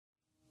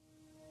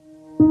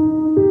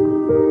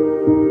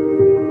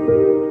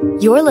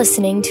You're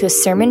listening to a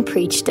sermon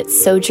preached at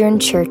Sojourn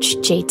Church,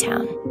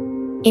 J-Town.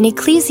 In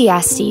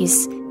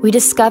Ecclesiastes, we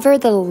discover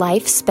that a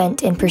life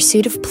spent in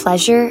pursuit of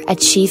pleasure,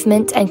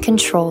 achievement, and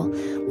control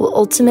will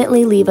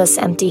ultimately leave us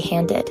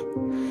empty-handed.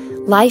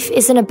 Life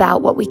isn't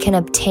about what we can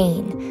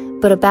obtain,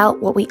 but about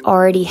what we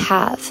already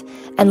have,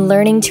 and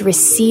learning to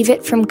receive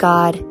it from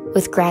God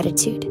with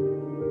gratitude.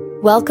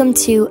 Welcome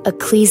to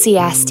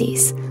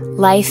Ecclesiastes,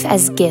 life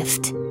as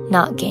gift,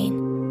 not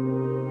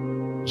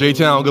gain.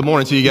 J-Town, good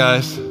morning to you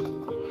guys.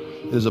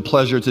 It is a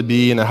pleasure to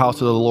be in the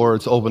house of the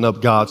Lord to open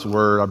up God's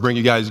word. I bring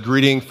you guys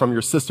greetings from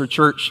your sister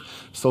church,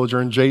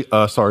 Sojourn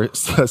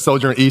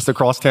East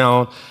across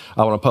town.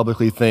 I want to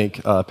publicly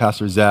thank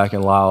Pastor Zach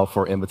and Lyle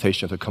for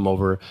invitation to come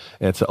over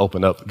and to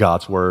open up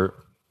God's word.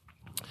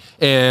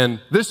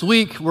 And this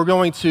week, we're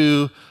going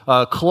to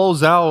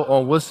close out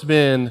on what's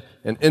been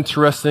an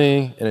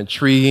interesting and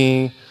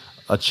intriguing,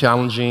 a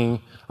challenging,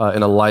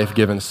 and a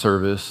life-giving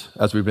service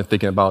as we've been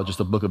thinking about just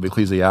the book of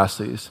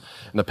Ecclesiastes.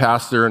 And the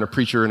pastor and the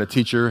preacher and the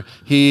teacher,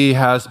 he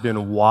has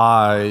been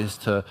wise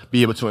to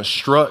be able to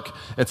instruct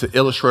and to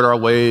illustrate our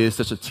ways,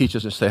 to teach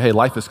us and say, hey,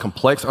 life is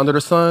complex under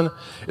the sun.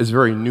 It's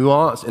very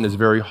nuanced and it's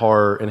very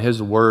hard. And his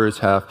words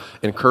have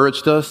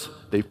encouraged us.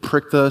 They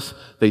pricked us.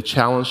 They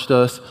challenged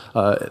us.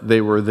 They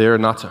were there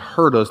not to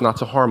hurt us, not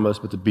to harm us,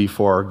 but to be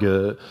for our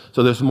good.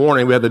 So this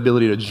morning, we have the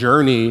ability to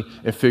journey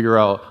and figure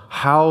out,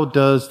 how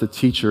does the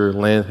teacher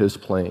land his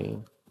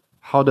plane?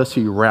 How does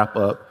he wrap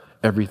up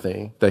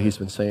everything that he's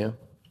been saying?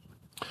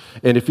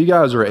 And if you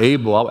guys are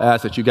able, I'll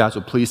ask that you guys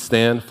would please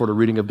stand for the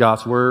reading of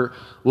God's word.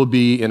 We'll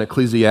be in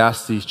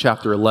Ecclesiastes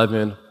chapter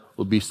 11.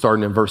 We'll be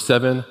starting in verse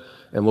 7,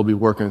 and we'll be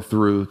working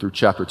through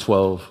chapter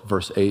 12,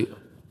 verse 8.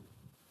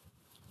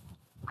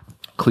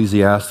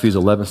 Ecclesiastes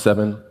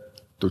 11:7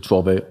 through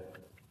 12:8.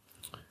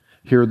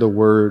 Hear the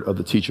word of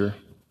the teacher.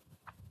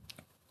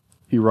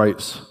 He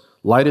writes,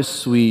 "Light is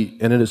sweet,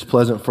 and it is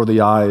pleasant for the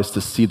eyes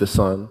to see the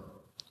sun.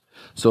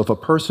 So if a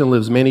person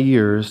lives many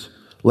years,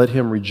 let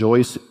him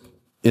rejoice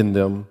in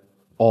them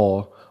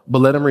all. But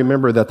let him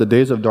remember that the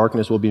days of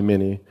darkness will be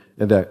many,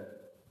 and that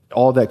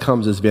all that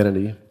comes is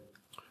vanity.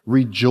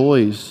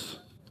 Rejoice,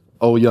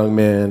 O young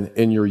man,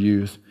 in your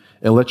youth,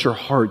 and let your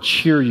heart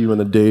cheer you in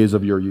the days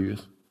of your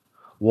youth.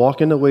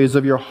 Walk in the ways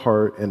of your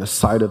heart and the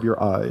sight of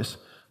your eyes,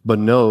 but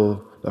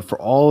know that for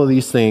all of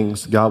these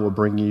things, God will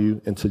bring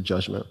you into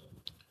judgment.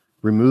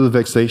 Remove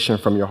vexation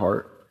from your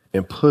heart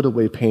and put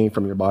away pain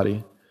from your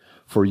body,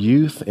 for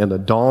youth and the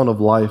dawn of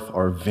life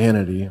are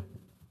vanity.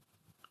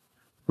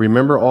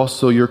 Remember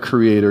also your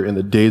Creator in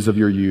the days of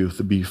your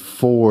youth,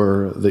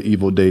 before the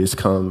evil days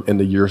come and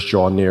the years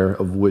draw near,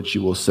 of which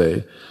you will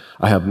say,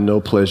 I have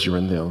no pleasure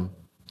in them.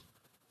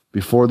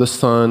 Before the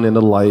sun and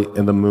the light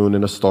and the moon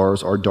and the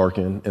stars are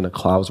darkened and the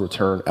clouds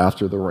return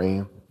after the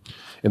rain.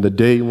 In the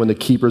day when the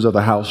keepers of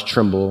the house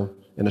tremble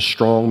and the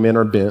strong men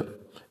are bent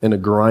and the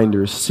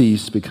grinders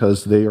cease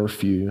because they are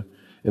few,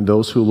 and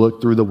those who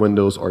look through the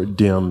windows are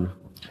dim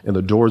and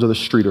the doors of the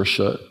street are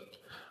shut.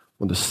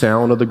 When the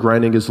sound of the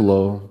grinding is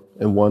low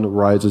and one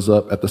rises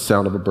up at the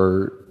sound of a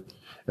bird,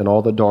 and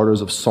all the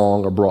daughters of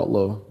song are brought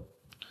low.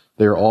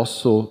 They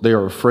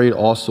are afraid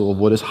also of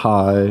what is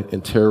high,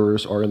 and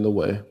terrors are in the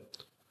way.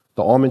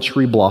 The almond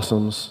tree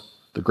blossoms,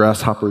 the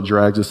grasshopper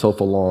drags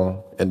itself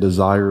along, and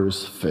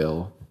desires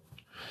fail.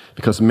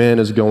 Because man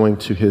is going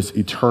to his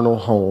eternal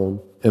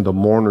home, and the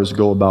mourners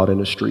go about in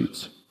the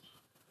streets.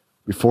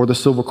 Before the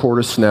silver cord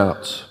is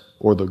snapped,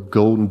 or the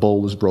golden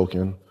bowl is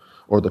broken,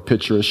 or the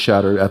pitcher is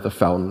shattered at the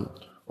fountain,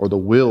 or the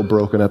wheel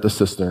broken at the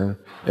cistern,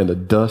 and the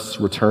dust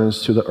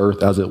returns to the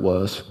earth as it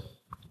was,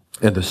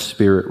 and the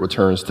spirit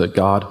returns to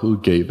God who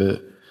gave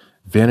it.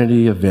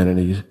 Vanity of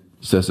vanity,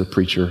 says the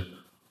preacher.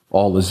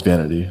 All is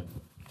vanity.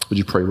 Would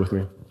you pray with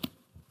me?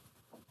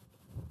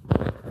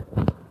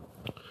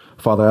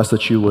 Father, I ask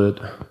that you would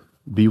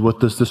be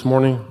with us this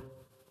morning,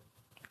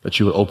 that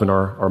you would open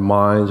our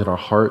minds and our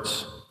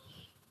hearts,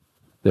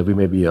 that we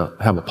may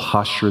have a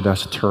posture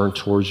that's turned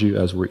towards you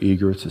as we're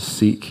eager to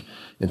seek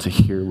and to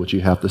hear what you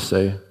have to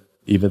say.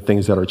 Even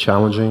things that are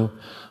challenging,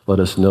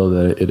 let us know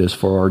that it is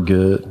for our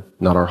good,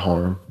 not our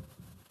harm.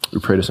 We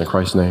pray this in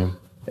Christ's name.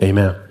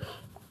 Amen.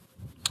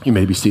 You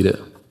may be seated.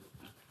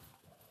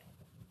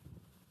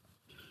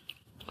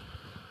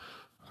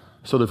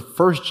 So the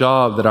first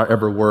job that I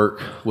ever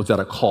worked was at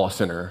a call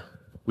center.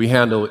 We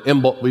handled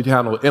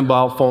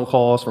inbound phone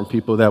calls from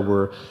people that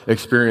were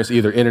experiencing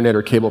either internet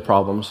or cable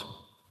problems.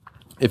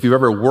 If you've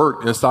ever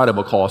worked inside of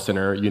a call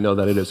center, you know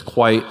that it is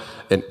quite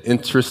an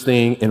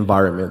interesting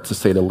environment, to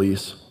say the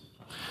least.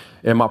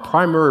 And my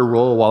primary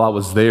role while I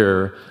was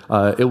there,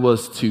 it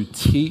was to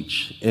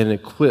teach and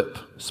equip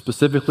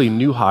specifically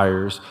new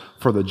hires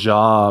for the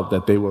job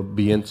that they would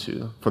be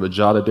into, for the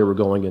job that they were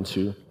going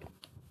into.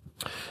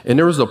 And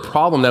there was a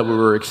problem that we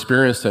were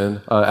experiencing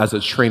as a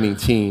training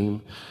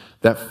team.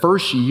 That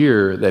first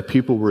year that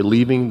people were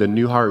leaving the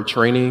new hire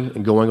training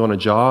and going on a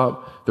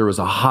job, there was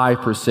a high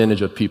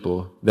percentage of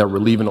people that were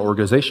leaving the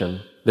organization.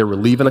 They were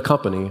leaving a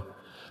company.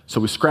 So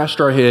we scratched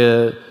our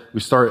head, we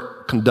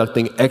start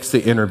conducting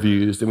exit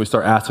interviews, and we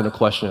start asking the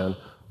question,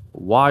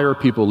 why are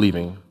people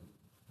leaving?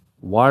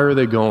 Why are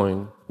they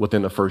going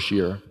within the first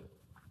year?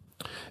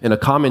 And a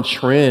common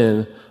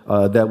trend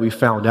that we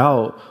found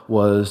out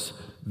was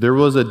there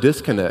was a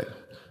disconnect.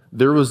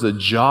 There was a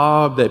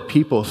job that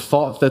people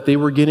thought that they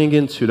were getting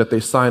into, that they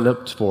signed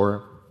up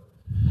for,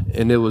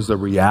 and it was the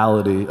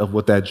reality of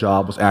what that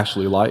job was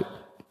actually like.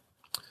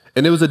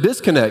 And it was a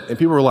disconnect, and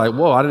people were like,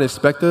 whoa, I didn't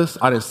expect this,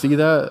 I didn't see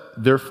that,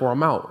 therefore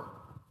I'm out.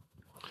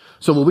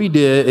 So what we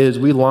did is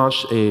we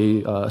launched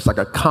it's like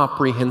a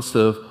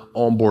comprehensive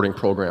onboarding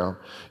program.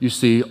 You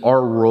see,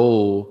 our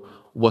role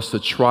was to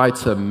try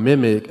to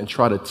mimic and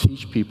try to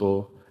teach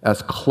people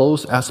as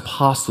close as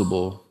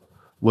possible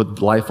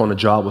what life on the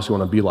job was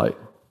going to be like.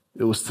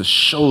 It was to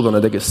show them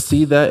that they could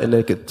see that and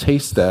they could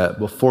taste that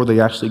before they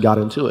actually got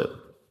into it.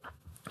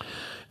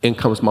 In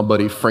comes my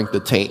buddy Frank the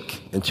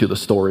Tank into the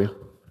story.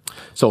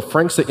 So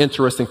Frank's an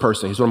interesting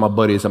person. He's one of my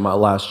buddies at my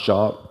last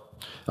job.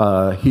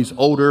 He's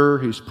older,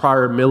 he's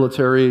prior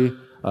military,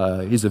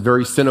 he's a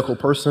very cynical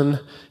person.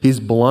 He's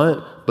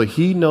blunt, but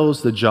he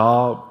knows the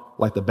job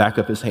like the back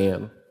of his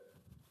hand.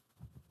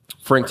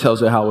 Frank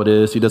tells it how it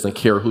is. He doesn't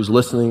care who's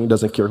listening, he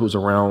doesn't care who's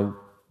around.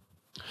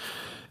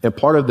 And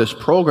part of this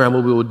program,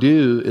 what we would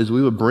do is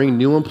we would bring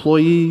new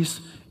employees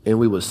and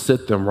we would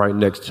sit them right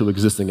next to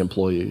existing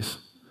employees.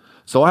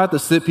 So I had to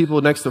sit people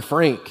next to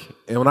Frank.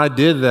 And when I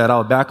did that, I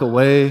would back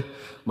away.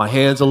 My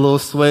hands a little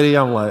sweaty.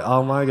 I'm like,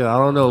 oh my God, I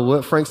don't know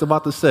what Frank's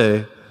about to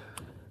say.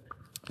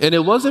 And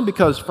it wasn't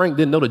because Frank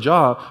didn't know the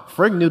job.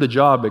 Frank knew the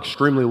job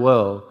extremely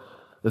well.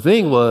 The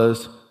thing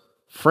was,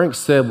 Frank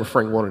said what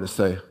Frank wanted to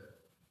say.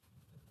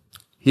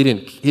 He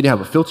didn't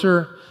have a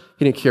filter.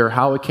 He didn't care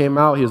how it came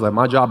out. He was like,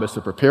 my job is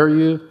to prepare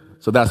you,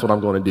 so that's what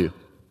I'm going to do.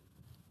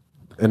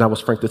 And that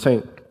was Frank the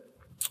Tank.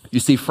 You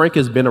see, Frank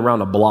has been around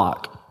the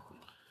block.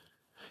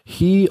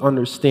 He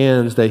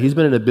understands that he's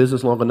been in the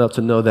business long enough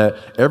to know that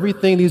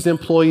everything these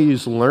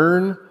employees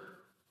learn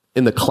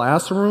in the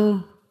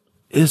classroom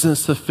isn't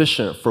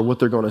sufficient for what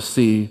they're going to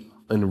see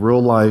in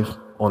real life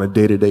on a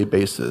day-to-day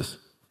basis.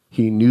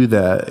 He knew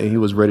that, and he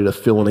was ready to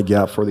fill in a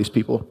gap for these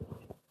people.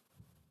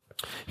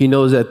 He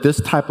knows that this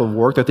type of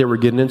work that they were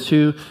getting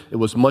into, it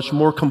was much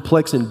more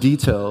complex and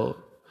detailed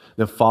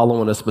than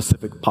following a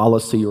specific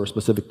policy or a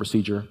specific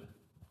procedure.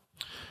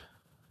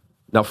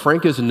 Now,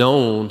 Frank is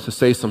known to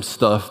say some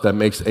stuff that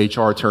makes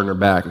HR turn their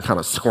back and kind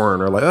of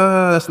squirm. Or like,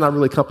 that's not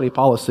really company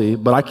policy.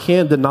 But I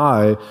can't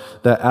deny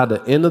that at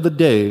the end of the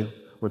day,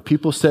 when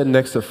people sat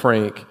next to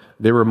Frank,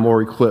 they were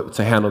more equipped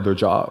to handle their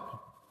job.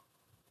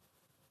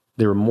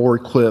 They were more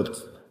equipped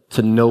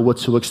to know what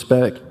to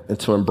expect and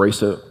to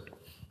embrace it.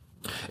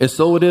 And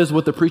so it is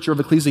with the preacher of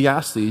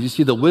Ecclesiastes. You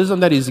see, the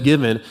wisdom that he's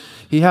given,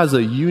 he has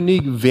a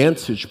unique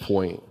vantage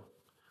point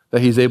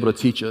that he's able to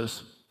teach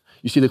us.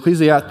 You see,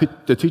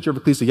 the teacher of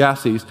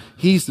Ecclesiastes,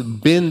 he's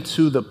been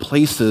to the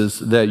places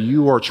that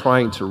you are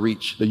trying to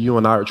reach, that you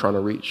and I are trying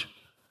to reach.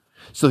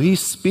 So he's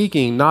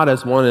speaking not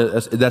as one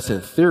that's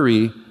in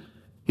theory.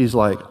 He's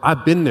like,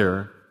 I've been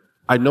there.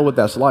 I know what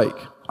that's like.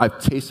 I've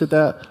tasted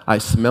that. I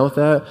smelled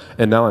that.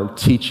 And now I'm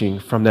teaching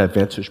from that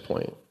vantage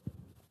point.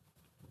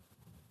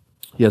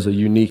 He has a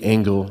unique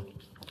angle.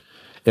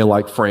 And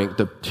like Frank,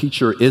 the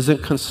teacher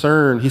isn't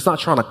concerned. He's not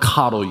trying to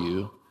coddle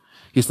you.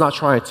 He's not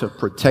trying to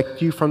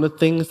protect you from the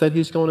things that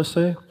he's going to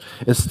say.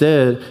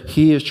 Instead,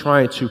 he is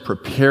trying to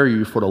prepare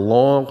you for the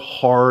long,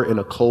 hard, and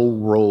a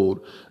cold road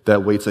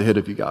that waits ahead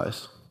of you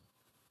guys.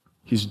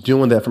 He's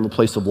doing that from a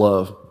place of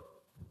love.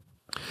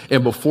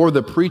 And before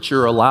the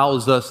preacher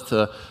allows us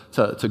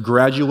to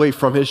graduate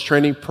from his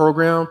training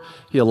program,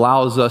 he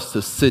allows us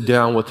to sit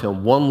down with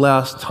him one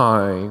last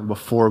time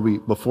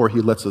before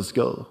he lets us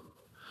go.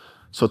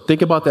 So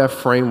think about that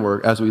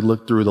framework as we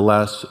look through the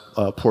last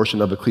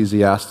portion of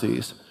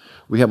Ecclesiastes.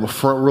 We have a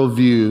front row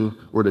view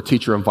where the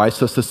teacher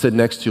invites us to sit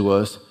next to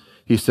us.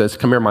 He says,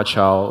 come here, my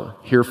child,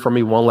 hear from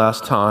me one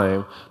last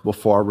time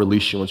before I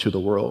release you into the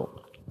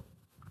world,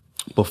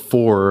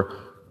 before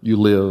you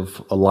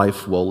live a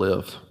life well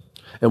lived.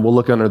 And we'll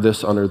look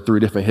under three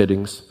different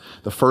headings.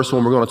 The first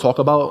one we're going to talk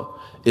about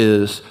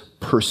is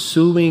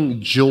pursuing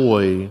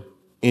joy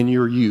in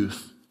your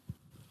youth.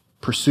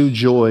 Pursue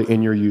joy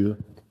in your youth.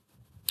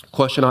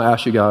 Question I'll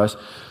ask you guys,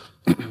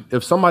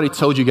 if somebody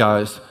told you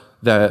guys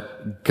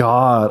that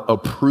God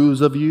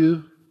approves of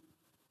you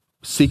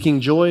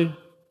seeking joy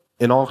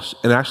and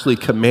actually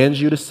commands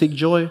you to seek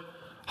joy,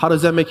 how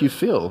does that make you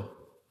feel?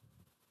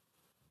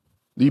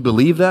 Do you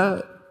believe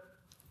that?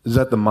 Is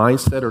that the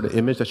mindset or the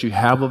image that you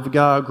have of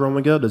God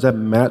growing up? Does that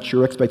match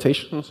your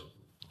expectations?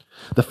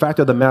 The fact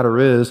of the matter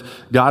is,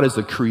 God is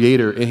the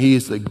creator and he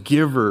is the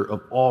giver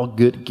of all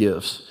good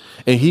gifts.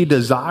 And he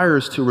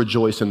desires to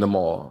rejoice in them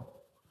all.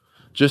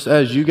 Just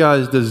as you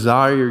guys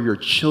desire your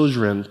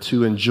children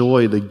to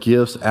enjoy the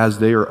gifts as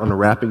they are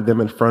unwrapping them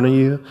in front of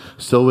you,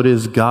 so it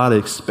is God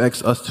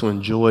expects us to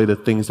enjoy the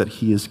things that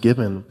he has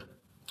given.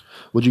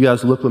 Would you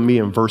guys look with me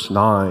in verse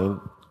 9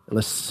 and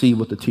let's see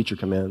what the teacher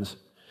commands.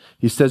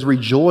 He says,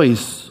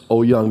 rejoice,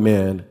 O young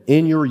man,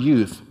 in your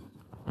youth.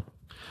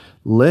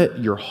 Let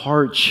your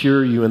heart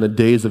cheer you in the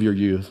days of your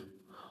youth.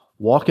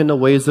 Walk in the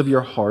ways of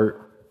your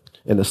heart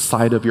in the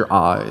sight of your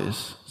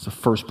eyes. It's the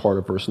first part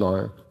of verse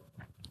 9.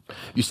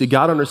 You see,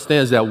 God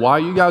understands that while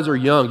you guys are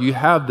young, you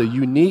have the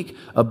unique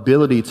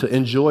ability to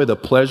enjoy the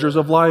pleasures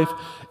of life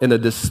in a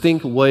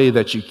distinct way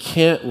that you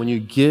can't when you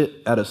get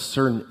at a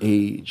certain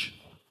age.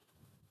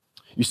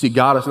 You see,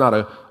 God is not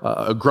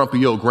a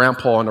grumpy old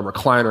grandpa in a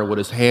recliner with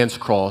his hands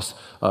crossed,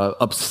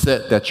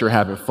 upset that you're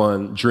having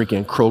fun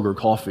drinking Kroger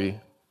coffee.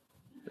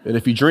 And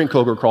if you drink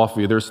Kroger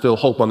coffee, there's still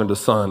hope under the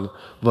sun,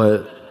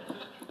 but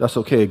that's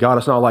okay. God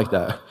is not like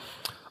that.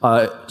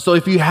 So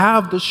if you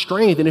have the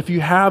strength and if you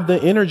have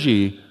the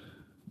energy,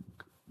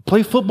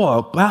 play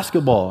football,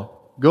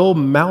 basketball, go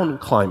mountain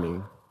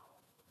climbing,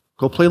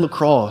 go play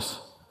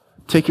lacrosse,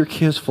 take your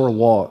kids for a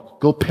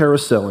walk, go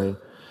parasailing.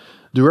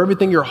 Do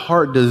everything your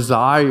heart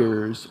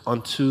desires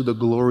unto the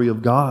glory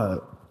of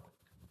God.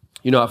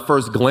 You know, at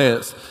first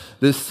glance,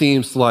 this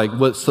seems like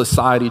what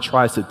society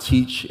tries to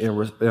teach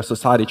and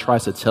society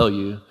tries to tell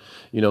you.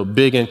 You know,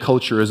 big in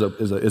culture is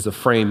a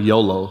frame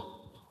YOLO,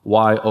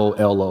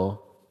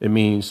 Y-O-L-O. It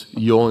means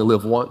you only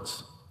live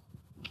once.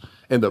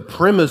 And the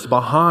premise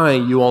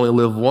behind you only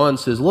live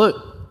once is, look,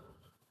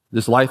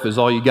 this life is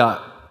all you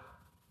got.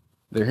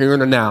 They're here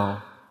and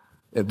now.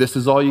 If this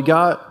is all you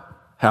got,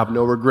 have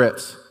no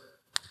regrets.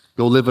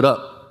 Go live it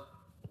up.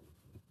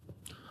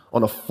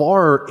 On the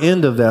far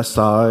end of that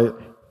side,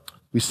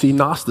 we see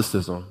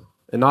Gnosticism.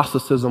 And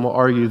Gnosticism will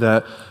argue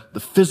that the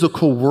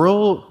physical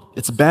world,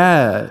 it's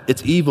bad,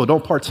 it's evil,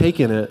 don't partake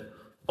in it.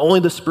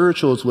 Only the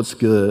spiritual is what's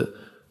good.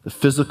 The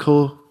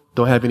physical,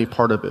 don't have any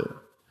part of it.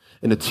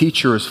 And the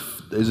teacher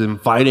is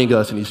inviting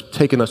us, and he's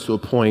taking us to a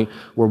point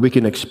where we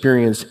can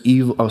experience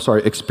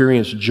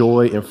experience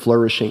joy and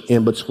flourishing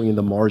in between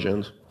the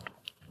margins.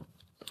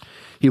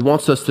 He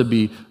wants us to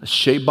be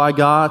shaped by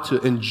God,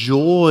 to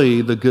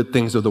enjoy the good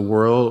things of the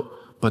world,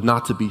 but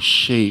not to be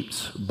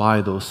shaped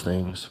by those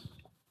things.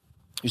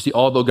 You see,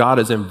 although God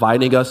is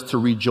inviting us to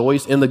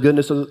rejoice in the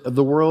goodness of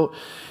the world,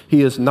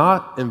 he is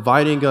not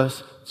inviting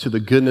us to the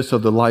goodness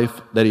of the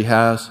life that he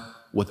has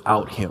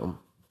without him.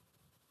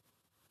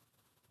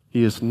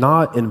 He is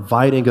not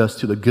inviting us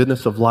to the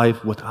goodness of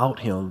life without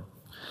him.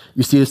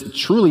 You see, it's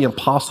truly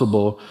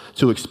impossible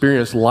to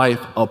experience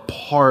life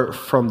apart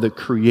from the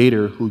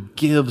Creator who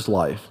gives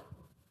life.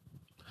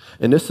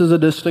 And this is a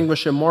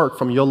distinguishing mark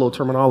from YOLO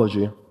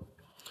terminology.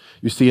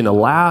 You see, in the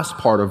last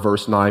part of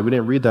verse 9, we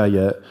didn't read that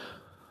yet,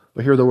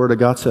 but here the word of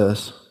God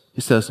says, he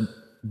says,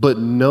 but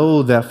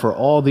know that for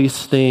all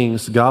these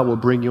things, God will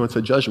bring you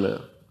into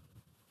judgment.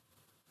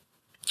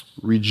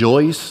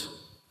 Rejoice.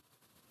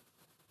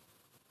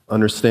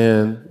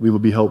 Understand we will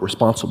be held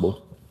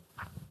responsible.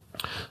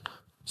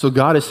 So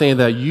God is saying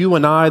that you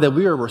and I, that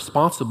we are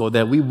responsible,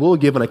 that we will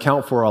give an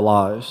account for our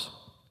lives.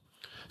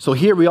 So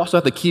here we also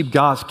have to keep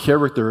God's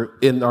character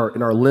in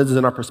our lenses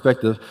and our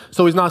perspective.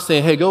 So he's not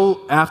saying, hey,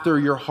 go after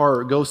your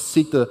heart, go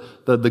seek the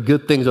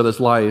good things of this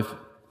life.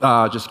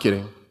 Just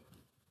kidding.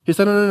 He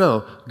said,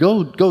 no.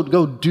 Go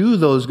do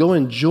those, go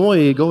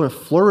enjoy, go and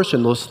flourish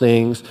in those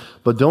things,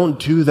 but don't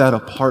do that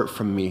apart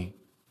from me.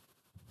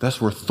 That's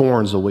where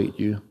thorns await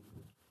you.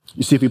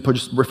 You see, if we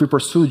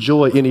pursue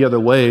joy any other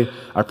way,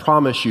 I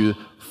promise you,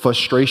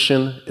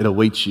 frustration, it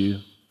awaits you.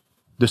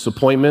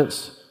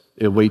 Disappointments,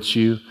 it awaits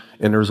you.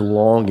 And there's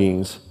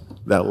longings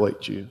that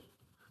await you.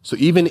 So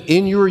even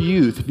in your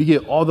youth, if you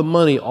get all the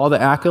money, all the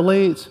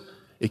accolades,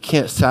 it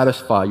can't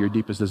satisfy your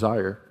deepest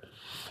desire.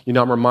 You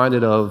know, I'm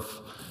reminded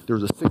of, there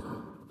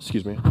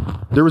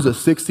was a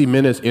 60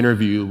 Minutes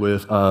interview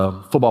with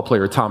football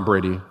player Tom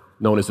Brady,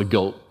 known as the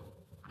GOAT.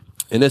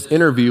 And this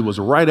interview was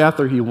right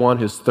after he won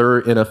his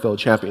third NFL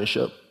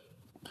championship.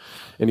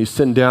 And he's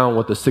sitting down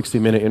with the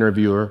 60-minute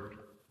interviewer.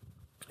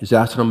 He's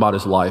asking him about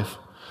his life.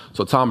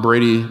 So Tom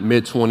Brady,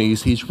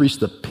 mid-20s, he's reached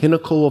the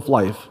pinnacle of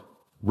life.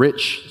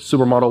 Rich,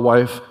 supermodel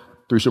wife,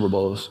 3 Super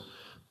Bowls.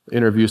 The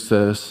interview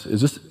says,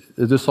 is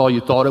this all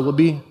you thought it would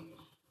be?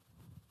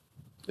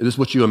 Is this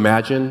what you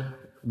imagined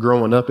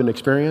growing up in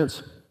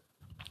experience?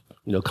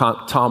 You know,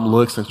 Tom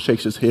looks and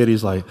shakes his head.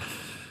 He's like,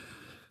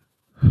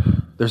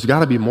 there's got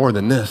to be more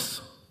than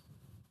this.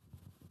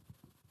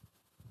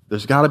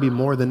 There's got to be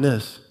more than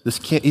this.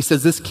 He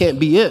says this can't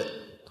be it.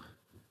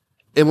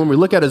 And when we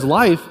look at his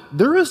life,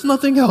 there is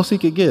nothing else he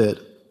could get.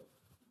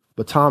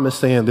 But Tom is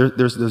saying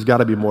there's got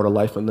to be more to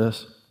life than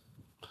this.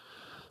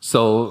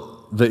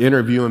 So the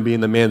interview, and being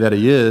the man that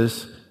he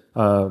is,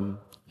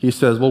 he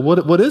says, well,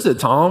 what is it,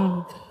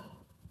 Tom?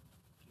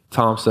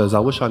 Tom says, I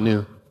wish I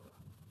knew.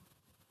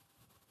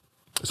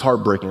 It's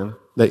heartbreaking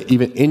that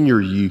even in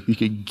your youth, you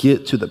could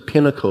get to the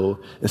pinnacle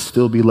and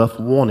still be left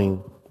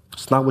wanting.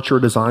 It's not what you're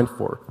designed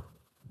for.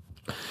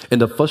 And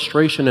the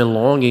frustration and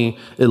longing,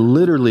 it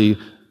literally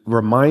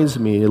reminds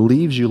me, it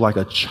leaves you like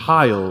a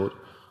child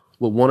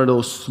with one of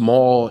those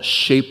small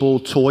Shape-O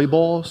toy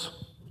balls.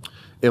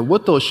 And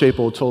with those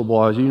Shape-O toy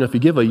balls, you know, if you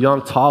give a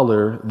young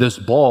toddler this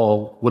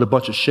ball with a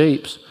bunch of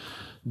shapes,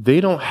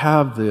 they don't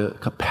have the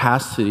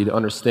capacity to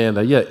understand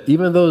that, yeah,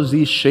 even though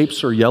these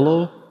shapes are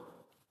yellow,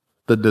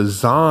 the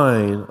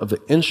design of the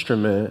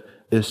instrument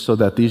is so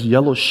that these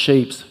yellow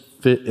shapes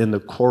fit in the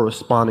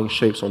corresponding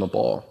shapes on the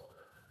ball.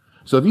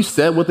 So if you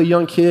sit with a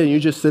young kid and you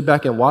just sit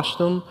back and watch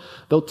them,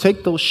 they'll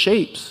take those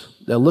shapes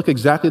that look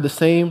exactly the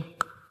same,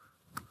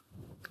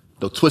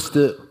 they'll twist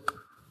it,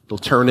 they'll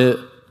turn it,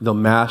 they'll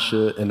mash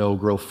it, and they'll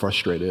grow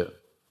frustrated.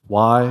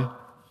 Why?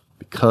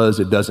 Because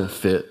it doesn't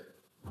fit.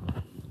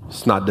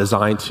 It's not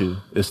designed to.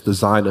 It's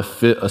designed to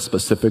fit a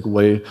specific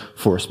way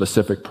for a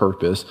specific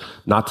purpose,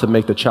 not to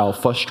make the child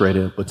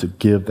frustrated, but to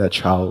give that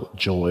child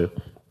joy.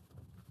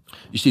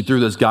 You see, through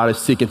this, God is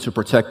seeking to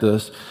protect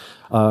us.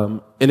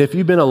 And if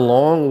you've been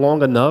along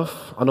long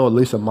enough, I know at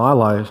least in my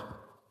life,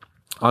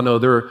 I know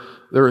there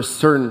are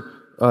certain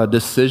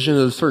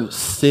decisions, certain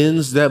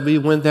sins that we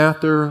went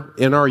after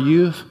in our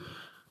youth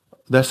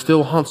that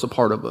still haunts a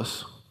part of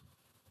us.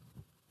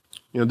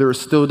 There are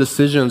still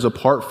decisions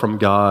apart from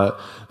God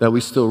that we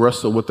still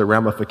wrestle with the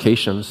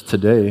ramifications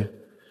today.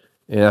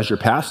 And as your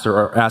pastor,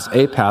 or as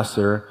a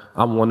pastor,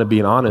 I want to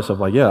be honest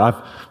of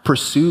I've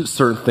pursued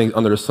certain things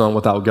under the sun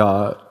without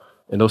God,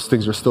 and those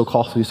things are still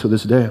costly to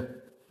this day.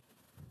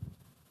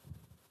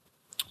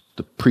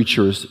 The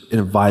preacher is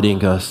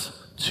inviting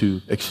us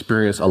to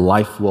experience a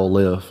life well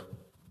lived.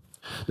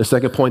 The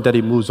second point that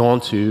he moves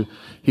on to,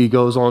 he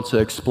goes on to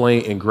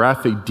explain in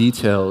graphic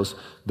details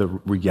the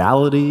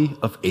reality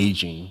of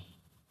aging.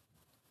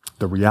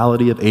 The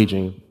reality of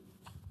aging.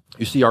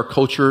 You see, our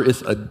culture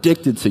is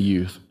addicted to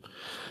youth.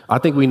 I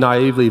think we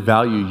naively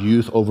value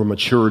youth over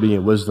maturity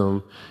and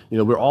wisdom.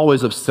 We're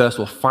always obsessed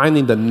with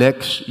finding the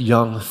next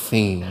young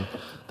thing,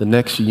 the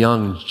next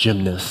young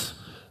gymnast,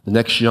 the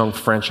next young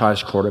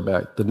franchise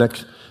quarterback, the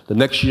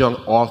next young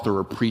author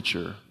or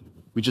preacher.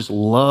 We just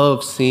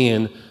love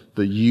seeing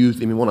the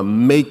youth, and we want to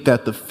make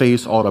that the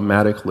face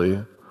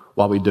automatically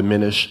while we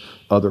diminish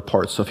other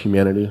parts of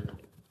humanity.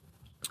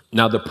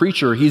 Now, the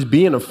preacher, he's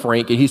being a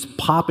frank, and he's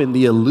popping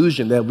the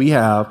illusion that we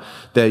have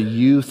that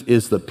youth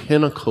is the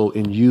pinnacle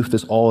and youth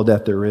is all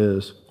that there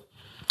is.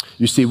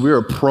 You see, we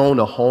are prone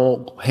to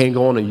hang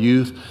on to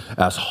youth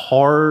as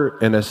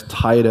hard and as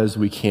tight as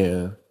we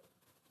can.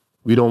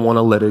 We don't want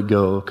to let it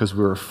go because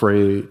we're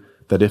afraid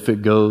that if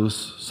it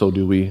goes, so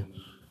do we.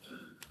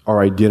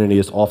 Our identity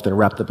is often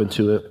wrapped up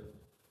into it.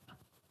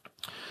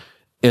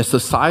 And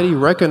society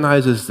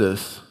recognizes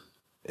this.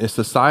 And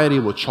society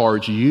will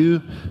charge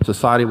you,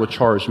 society will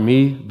charge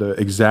me the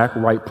exact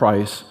right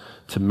price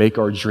to make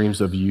our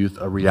dreams of youth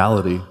a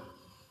reality.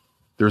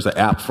 There's an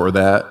app for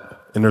that,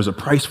 and there's a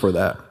price for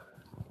that.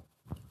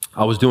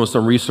 I was doing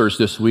some research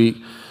this week,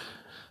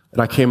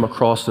 and I came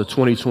across the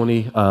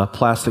 2020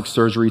 plastic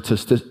surgery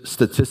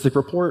statistic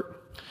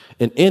report.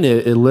 And in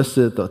it, it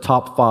listed the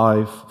top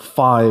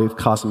five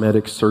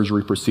cosmetic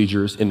surgery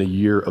procedures in the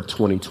year of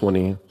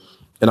 2020.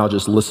 And I'll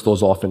just list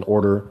those off in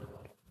order.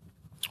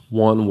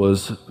 1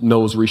 was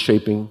nose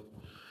reshaping.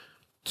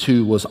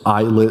 2 was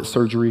eyelid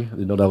surgery. I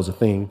didn't know that was a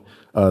thing.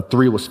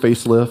 3 was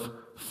facelift.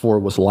 4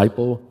 was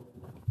lipo.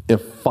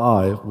 And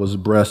 5 was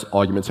breast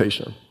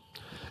augmentation.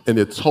 And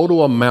the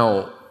total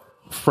amount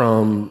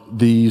from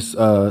these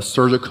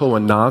surgical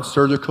and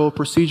non-surgical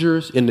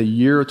procedures in the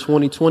year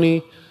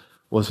 2020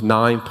 was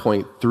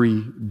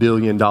 $9.3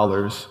 billion.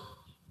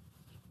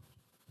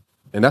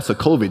 And that's a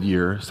COVID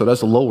year, so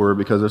that's lower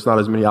because there's not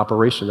as many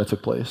operations that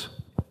took place.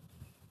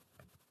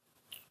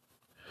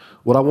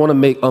 What I want to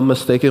make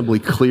unmistakably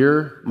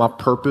clear, my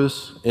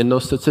purpose in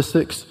those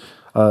statistics,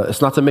 it's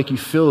not to make you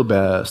feel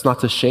bad. It's not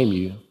to shame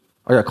you.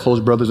 I got close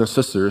brothers and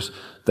sisters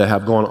that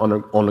have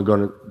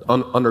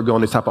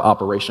undergone this type of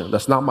operation.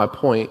 That's not my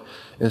point.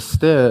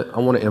 Instead, I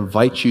want to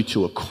invite you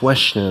to a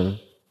question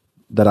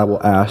that I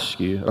will ask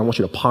you. And I want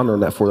you to ponder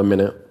on that for a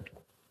minute.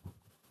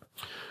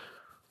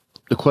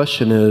 The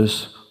question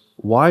is,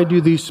 why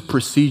do these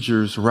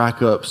procedures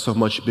rack up so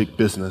much big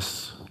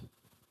business?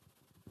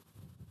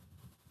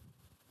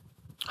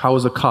 How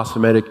is the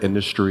cosmetic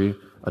industry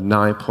a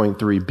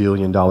 $9.3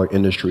 billion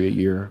industry a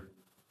year?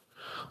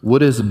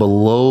 What is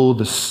below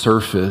the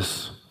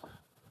surface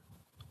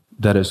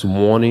that is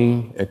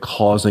wanting and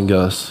causing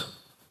us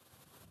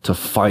to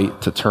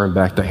fight to turn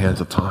back the hands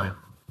of time?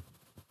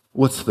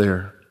 What's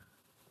there?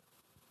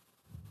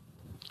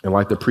 And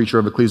like the preacher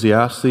of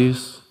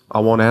Ecclesiastes, I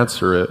won't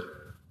answer it.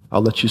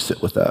 I'll let you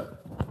sit with that.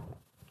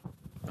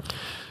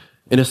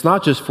 And it's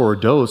not just for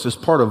adults, it's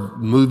part of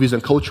movies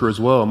and culture as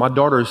well. My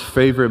daughter's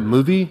favorite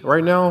movie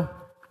right now,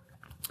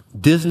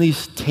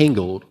 Disney's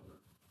Tangled.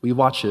 We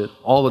watch it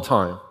all the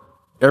time,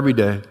 every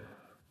day,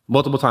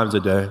 multiple times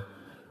a day.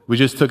 We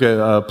just took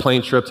a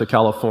plane trip to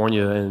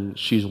California, and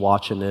she's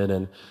watching it,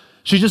 and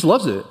she just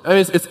loves it. I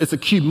mean, it's a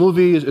cute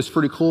movie, it's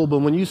pretty cool, but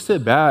when you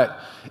sit back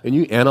and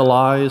you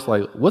analyze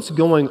what's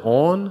going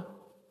on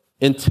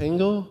in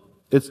Tangled,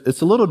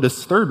 it's a little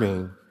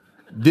disturbing.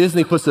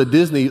 Disney puts a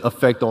Disney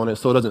effect on it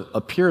so it doesn't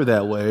appear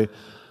that way.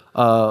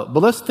 But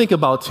let's think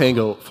about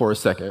Tangled for a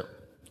second.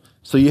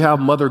 So you have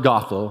Mother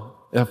Gothel.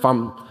 If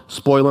I'm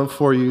spoiling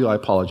for you, I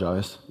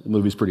apologize. The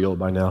movie's pretty old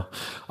by now.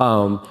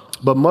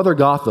 But Mother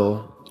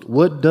Gothel,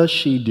 what does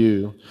she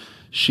do?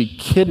 She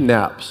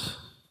kidnaps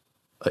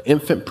an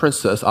infant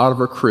princess out of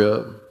her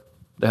crib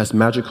that has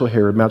magical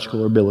hair,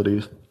 magical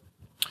abilities.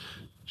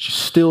 She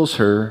steals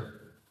her.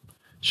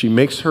 She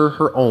makes her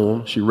her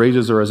own. She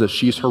raises her as if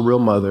she's her real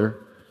mother.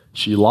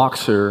 She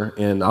locks her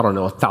in,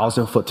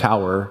 1,000-foot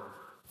tower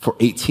for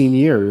 18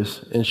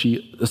 years, and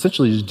she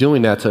essentially is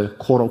doing that to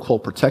quote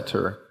unquote protect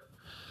her.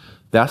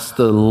 That's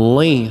the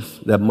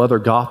length that Mother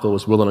Gothel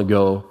was willing to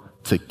go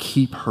to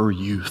keep her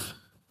youth.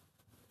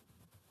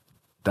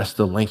 That's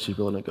the length she's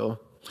willing to go.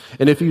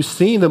 And if you've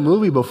seen the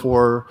movie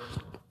before,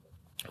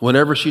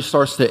 whenever she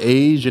starts to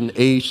age and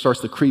age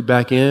starts to creep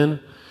back in,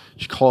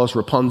 she calls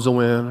Rapunzel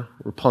in.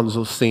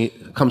 Rapunzel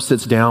comes,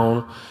 sits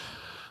down.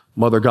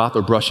 Mother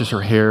Gothel brushes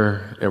her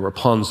hair, and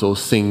Rapunzel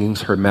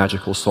sings her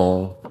magical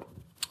song.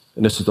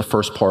 And this is the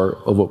first part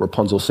of what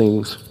Rapunzel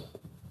sings.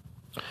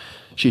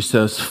 She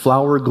says,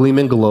 "Flower gleam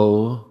and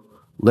glow,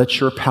 let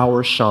your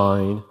power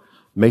shine,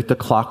 make the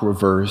clock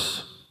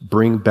reverse,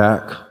 bring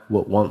back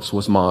what once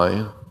was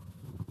mine."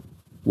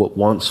 What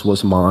once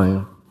was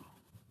mine.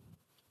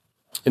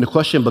 And the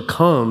question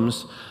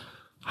becomes,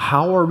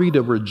 how are we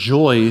to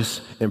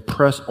rejoice and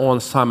press on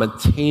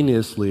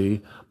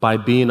simultaneously by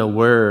being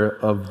aware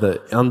of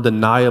the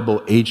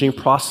undeniable aging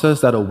process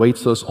that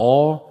awaits us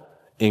all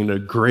in the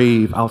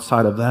grave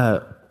outside of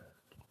that?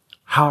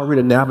 How are we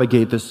to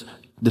navigate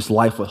this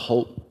life with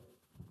hope?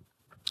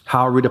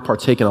 How are we to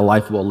partake in a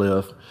life well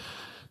lived?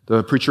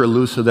 The preacher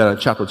alludes to that in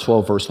chapter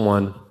 12, verse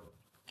 1.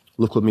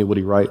 Look with me what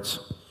he writes.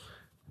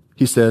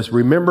 He says,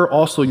 "Remember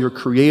also your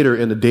Creator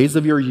in the days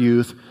of your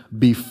youth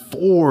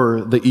before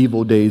the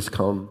evil days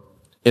come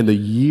and the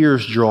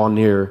years draw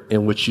near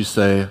in which you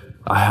say,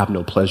 I have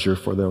no pleasure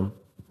for them.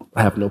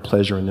 I have no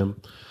pleasure in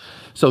them."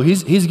 So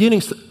he's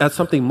getting at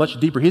something much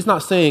deeper. He's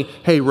not saying,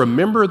 hey,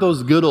 remember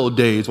those good old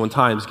days when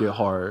times get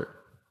hard.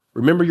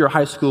 Remember your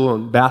high school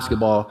and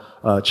basketball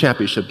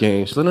championship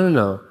games.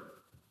 No.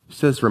 He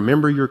says,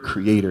 remember your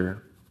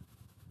Creator.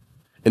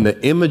 And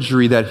the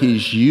imagery that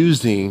he's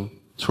using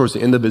towards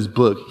the end of his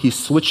book, he's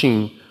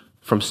switching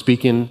from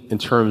speaking in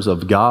terms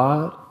of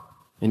God,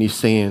 and he's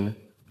saying,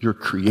 your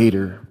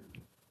Creator.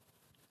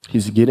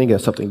 He's getting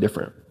at something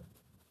different.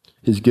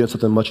 He's getting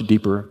something much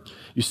deeper.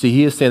 You see,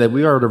 he is saying that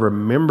we are to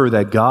remember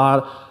that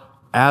God,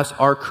 as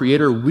our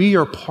Creator, we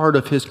are part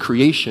of his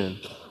creation.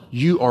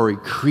 You are a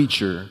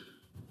creature,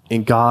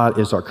 and God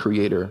is our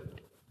Creator.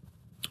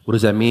 What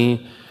does that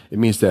mean? It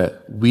means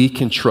that we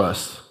can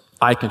trust,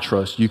 I can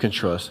trust, you can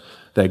trust,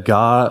 that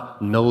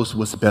God knows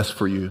what's best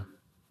for you.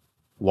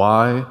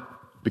 Why?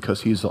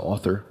 Because he's the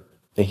author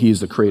and he's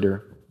the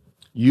creator.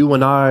 You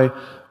and I,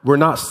 we're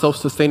not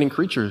self-sustaining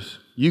creatures.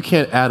 You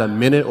can't add a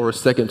minute or a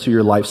second to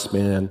your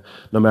lifespan,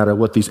 no matter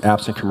what these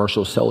apps and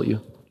commercials sell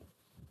you.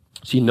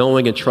 See,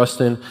 knowing and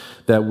trusting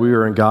that we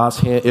are in God's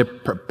hand,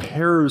 it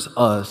prepares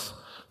us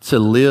to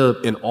live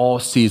in all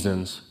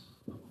seasons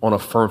on a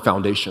firm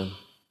foundation.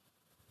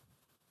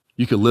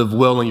 You could live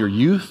well in your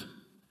youth.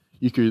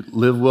 You could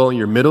live well in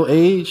your middle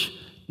age.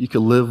 You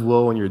can live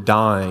well when you're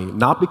dying.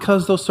 Not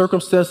because those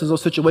circumstances,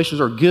 those situations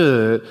are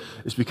good.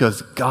 It's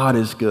because God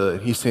is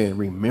good. He's saying,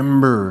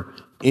 remember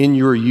in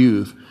your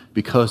youth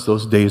because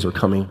those days are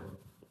coming.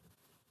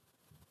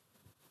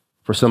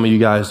 For some of you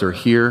guys, they're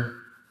here.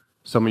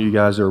 Some of you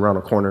guys are around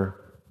the corner.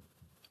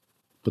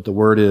 But the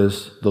word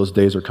is, those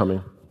days are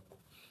coming.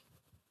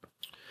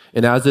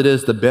 And as it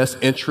is the best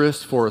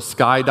interest for a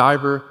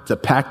skydiver to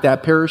pack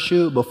that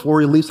parachute before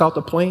he leaps out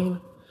the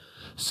plane,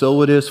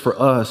 so it is for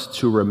us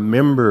to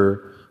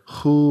remember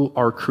who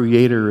our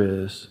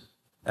Creator is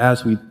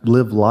as we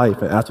live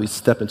life and as we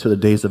step into the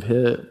days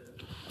ahead.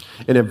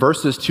 And in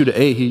verses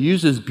 2-8, he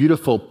uses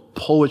beautiful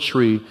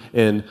poetry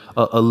and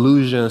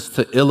allusions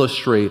to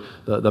illustrate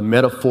the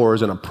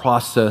metaphors and a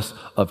process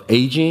of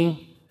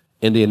aging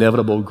and the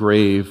inevitable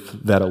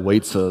grave that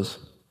awaits us.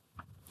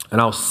 And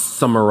I'll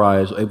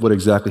summarize what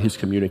exactly he's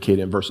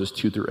communicating in verses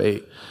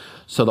 2-8.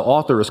 So the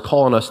author is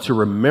calling us to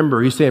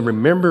remember. He's saying,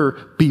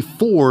 remember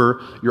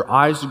before your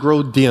eyes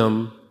grow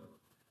dim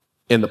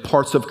and the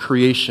parts of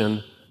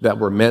creation that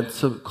were meant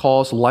to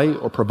cause light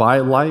or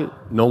provide light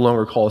no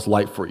longer cause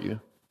light for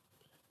you.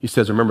 He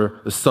says,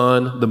 remember the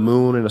sun, the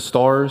moon, and the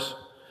stars.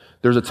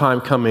 There's a time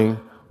coming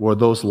where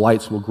those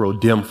lights will grow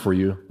dim for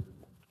you.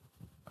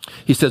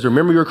 He says,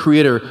 remember your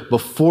Creator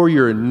before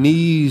your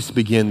knees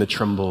begin to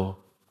tremble,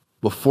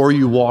 before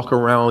you walk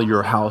around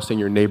your house and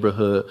your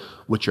neighborhood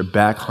with your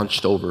back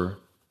hunched over.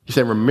 He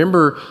said,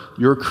 remember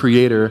your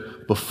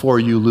Creator before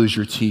you lose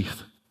your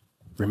teeth.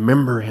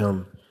 Remember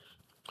him.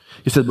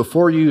 He said,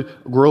 before you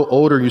grow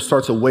older, you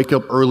start to wake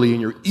up early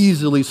and you're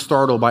easily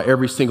startled by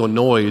every single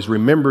noise.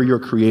 Remember your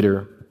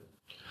Creator.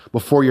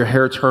 Before your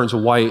hair turns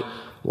white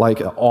like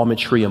an almond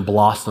tree and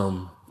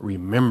blossom,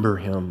 remember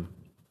him.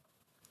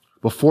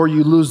 Before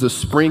you lose the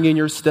spring in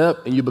your step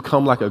and you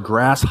become like a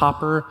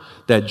grasshopper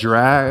that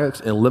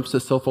drags and limps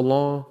itself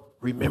along,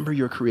 remember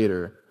your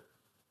Creator.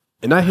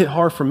 And that hit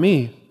hard for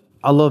me.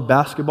 I love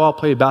basketball,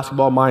 played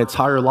basketball my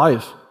entire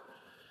life.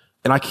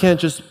 And I can't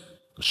just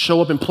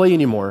show up and play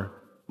anymore.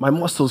 My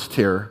muscles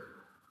tear.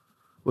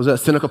 Was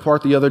at Seneca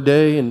Park the other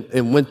day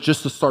and went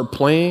just to start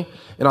playing,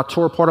 and I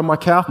tore part of my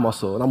calf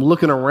muscle. And I'm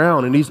looking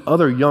around, and these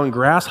other young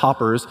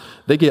grasshoppers,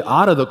 they get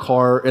out of the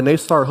car, and they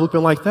start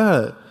hooping like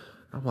that.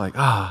 I'm like,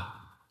 I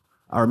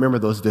remember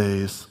those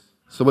days.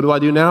 So what do I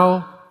do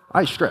now?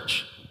 I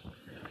stretch.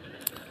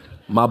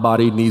 My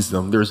body needs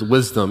them. There's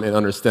wisdom and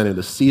understanding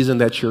the season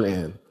that you're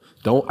in.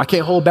 I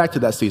can't hold back to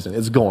that season.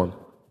 It's gone.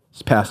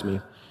 It's past me.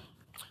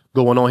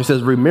 Going on, he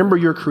says, remember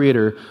your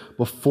Creator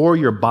before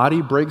your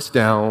body breaks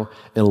down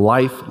and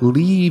life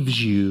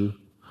leaves you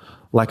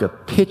like a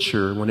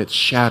pitcher when it's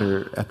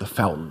shattered at the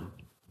fountain.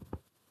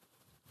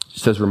 He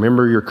says,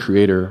 remember your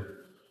Creator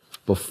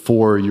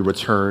before you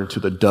return to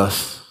the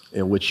dust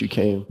in which you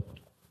came.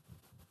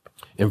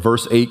 And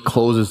verse 8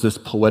 closes this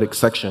poetic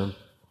section.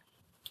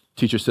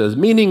 Teacher says,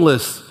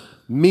 meaningless,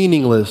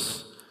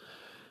 meaningless.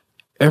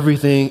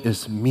 Everything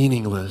is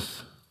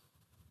meaningless.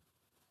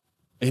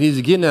 And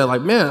he's getting at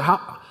like, man,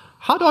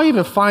 how do I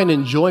even find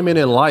enjoyment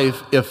in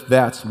life if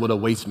that's what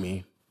awaits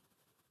me?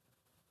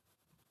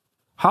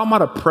 How am I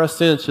to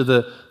press into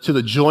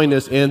the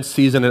joyness in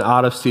season and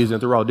out of season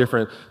throughout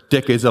different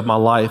decades of my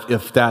life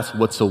if that's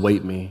what's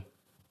await me?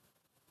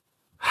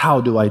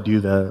 How do I do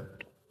that?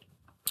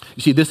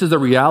 You see, this is the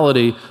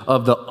reality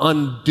of the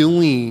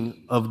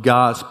undoing of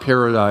God's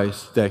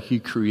paradise that he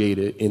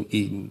created in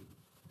Eden.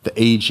 The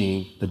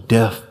aging, the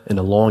death, and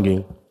the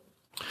longing.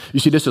 You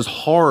see, this is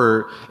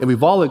hard, and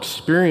we've all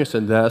experienced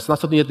that. It's not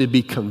something you have to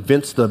be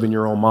convinced of in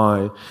your own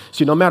mind.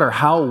 See, no matter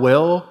how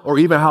well or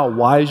even how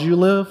wise you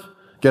live,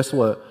 guess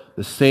what?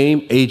 The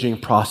same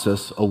aging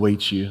process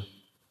awaits you.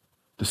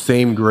 The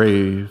same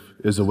grave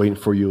is awaiting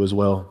for you as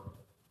well.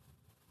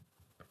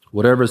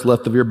 Whatever is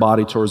left of your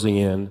body towards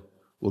the end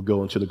will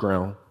go into the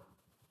ground.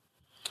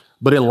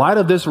 But in light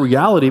of this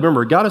reality,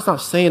 remember, God is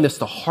not saying this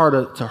to hurt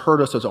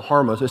us or to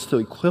harm us. It's to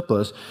equip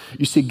us.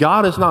 You see,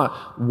 God is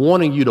not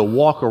wanting you to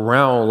walk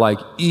around like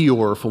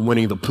Eeyore from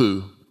Winnie the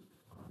Pooh,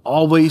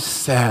 always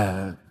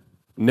sad,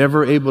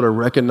 never able to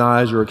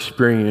recognize or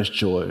experience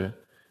joy.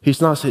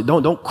 He's not saying,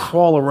 don't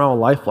crawl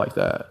around life like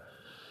that.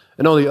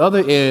 And on the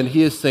other end,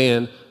 he is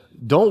saying,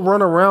 don't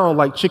run around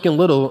like Chicken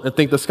Little and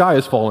think the sky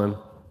is falling.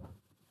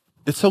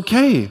 It's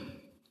okay.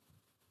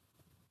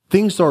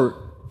 Things are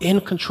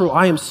in control.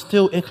 I am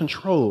still in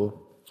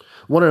control.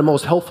 One of the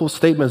most helpful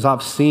statements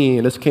I've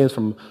seen, this came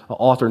from an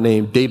author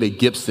named David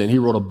Gibson. He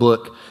wrote a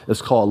book.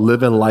 It's called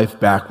Living Life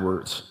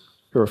Backwards.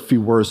 Here are a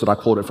few words that I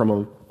quoted from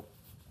him.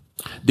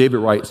 David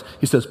writes,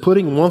 he says,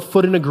 putting one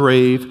foot in the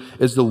grave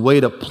is the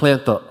way to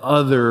plant the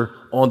other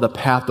on the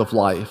path of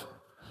life.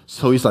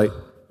 So he's like,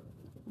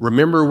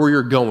 remember where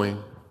you're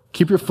going.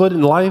 Keep your foot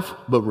in life,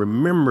 but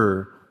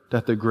remember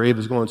that the grave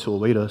is going to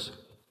await us.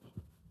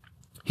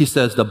 He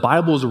says the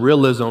Bible's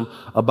realism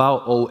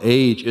about old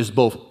age is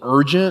both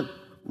urgent,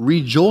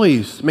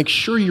 rejoice, make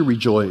sure you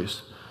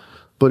rejoice,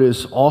 but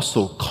it's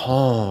also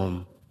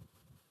calm.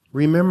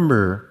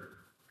 Remember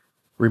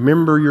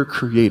your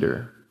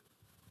Creator.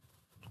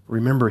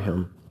 Remember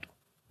him.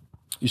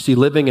 You see,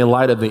 living in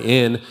light of the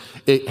end,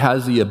 it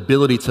has the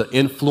ability to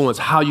influence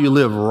how you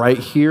live right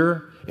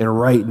here and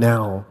right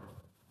now.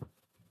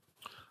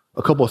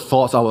 A couple of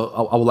thoughts I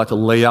would like to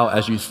lay out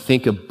as you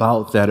think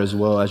about that as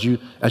well. As you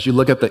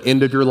look at the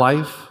end of your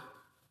life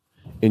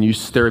and you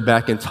stare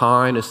back in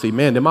time and say,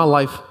 man, did my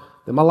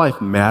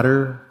life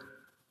matter?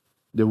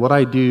 Did what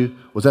I do,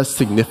 was that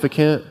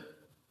significant?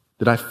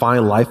 Did I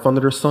find life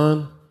under the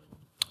sun?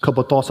 A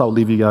couple of thoughts I'll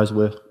leave you guys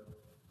with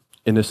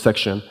in this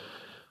section.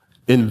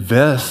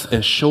 Invest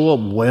and show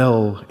up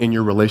well in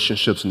your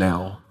relationships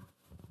now.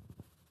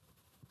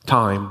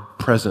 Time,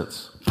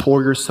 presence,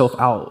 pour yourself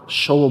out,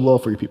 show up well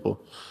for your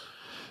people.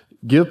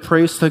 Give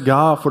praise to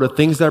God for the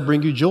things that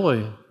bring you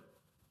joy.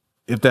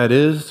 If that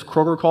is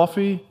Kroger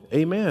coffee,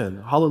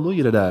 amen.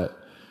 Hallelujah to that.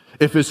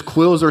 If it's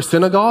quills or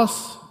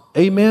synagogues,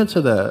 amen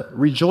to that.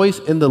 Rejoice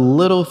in the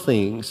little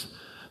things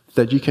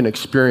that you can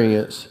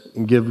experience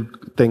and give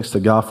thanks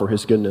to God for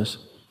his goodness.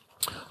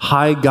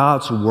 Hide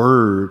God's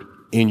word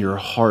in your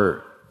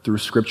heart through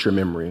scripture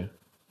memory.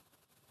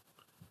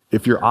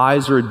 If your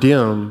eyes are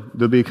dim,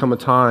 there'll become a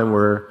time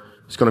where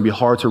it's going to be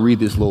hard to read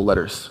these little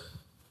letters.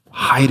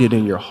 Hide it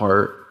in your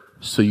heart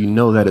so you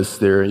know that it's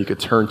there and you can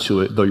turn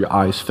to it though your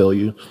eyes fail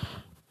you.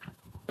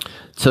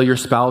 Tell your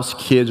spouse,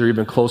 kids, or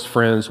even close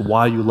friends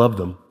why you love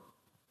them.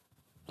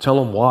 Tell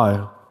them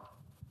why.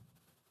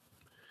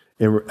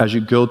 And as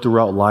you go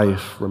throughout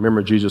life,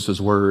 remember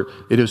Jesus' word.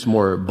 It is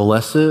more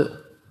blessed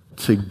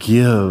to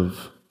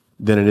give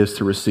than it is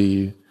to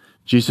receive.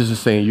 Jesus is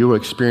saying you will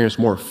experience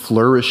more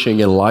flourishing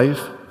in life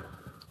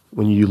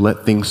when you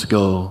let things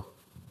go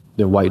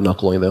than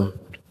white-knuckling them.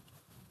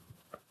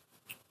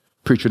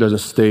 Preacher doesn't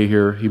stay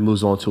here. He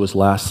moves on to his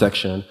last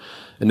section,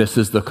 and this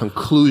is the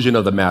conclusion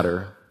of the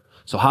matter.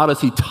 So how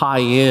does he tie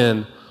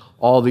in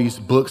all these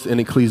books in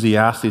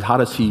Ecclesiastes? How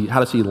does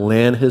he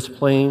land his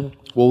plane?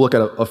 We'll look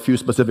at a few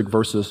specific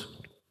verses.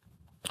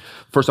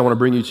 First, I want to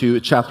bring you to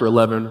chapter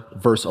 11,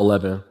 verse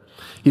 11.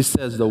 He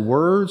says, the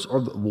words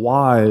of the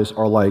wise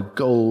are like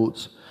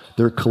golds,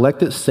 their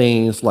collected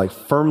sayings like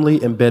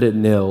firmly embedded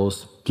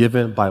nails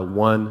given by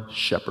one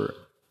shepherd.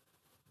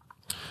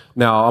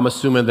 Now, I'm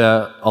assuming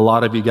that a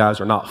lot of you guys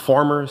are not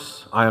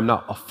farmers. I am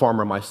not a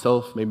farmer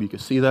myself. Maybe you can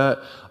see that.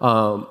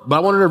 But I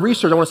wanted to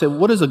research. I want to say,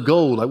 what is a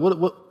gold? Like,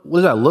 what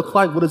does that look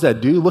like? What does that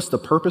do? What's the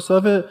purpose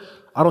of it?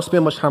 I don't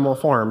spend much time on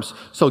farms.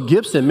 So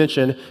Gibson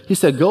mentioned, he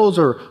said, goats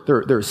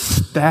they're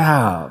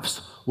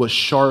staves with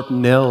sharp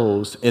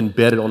nails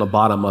embedded on the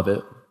bottom of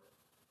it.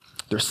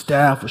 They're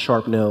staff with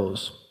sharp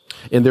nails.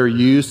 And they're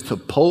used to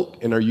poke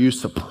and they're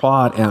used to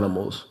prod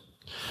animals.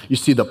 You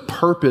see, the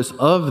purpose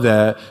of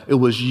that, it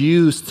was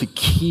used to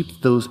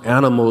keep those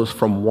animals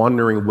from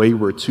wandering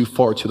wayward too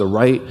far to the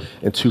right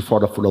and too far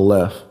to the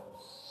left.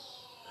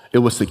 It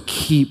was to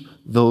keep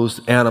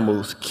those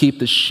animals, keep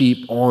the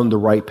sheep on the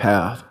right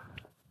path.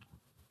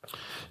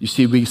 You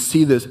see, we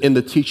see this in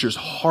the teacher's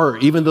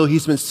heart. Even though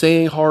he's been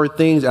saying hard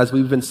things as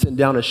we've been sitting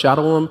down and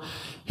shadow him,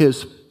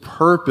 his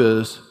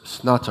purpose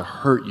is not to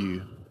hurt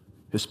you.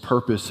 His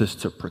purpose is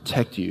to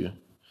protect you.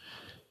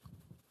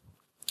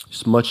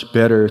 It's much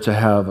better to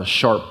have a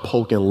sharp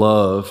poke in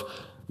love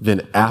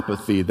than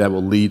apathy that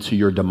will lead to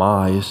your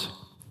demise.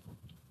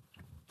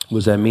 What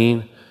does that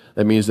mean?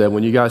 That means that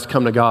when you guys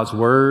come to God's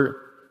word,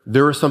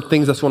 there are some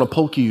things that's going to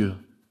poke you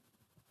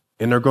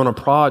and they're going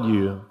to prod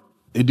you.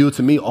 They do it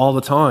to me all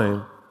the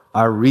time.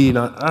 I read,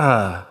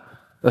 that's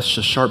just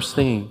a sharp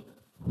sting.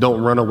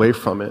 Don't run away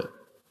from it.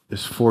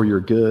 It's for your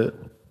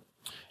good.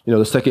 You know,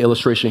 the second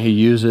illustration he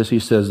uses, he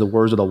says the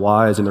words of the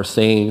wise and their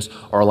sayings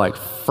are like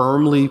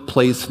firmly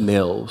placed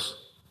nails.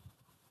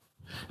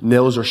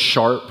 Nails are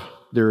sharp.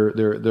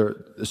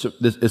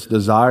 Its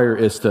desire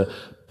is to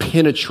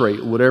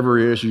penetrate whatever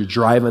it is you're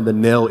driving the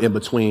nail in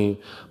between.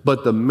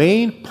 But the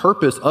main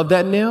purpose of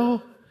that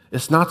nail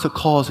is not to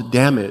cause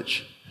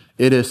damage.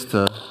 It is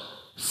to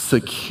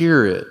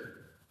secure it.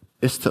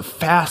 It's to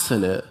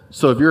fasten it.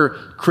 So if you're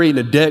creating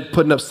a deck,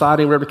 putting up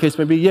siding, whatever the case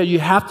may be, you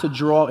have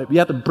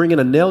to bring in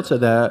a nail to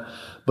that,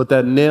 but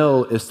that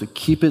nail is to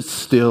keep it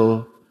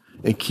still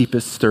and keep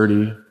it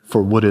sturdy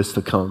for what is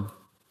to come.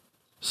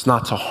 It's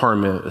not to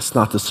harm it. It's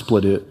not to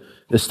split it.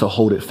 It's to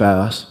hold it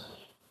fast.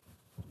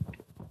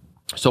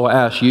 So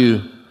I ask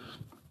you,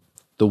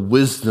 the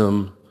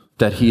wisdom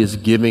that he is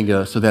giving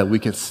us so that we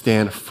can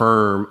stand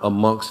firm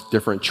amongst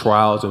different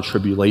trials and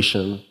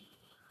tribulation,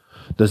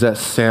 does that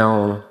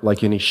sound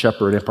like any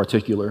shepherd in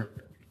particular?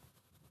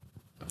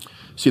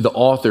 See, the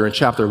author in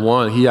chapter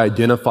 1, he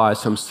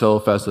identifies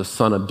himself as the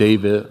son of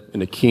David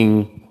and the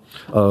king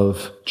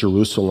of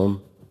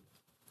Jerusalem.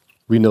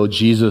 We know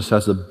Jesus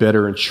as the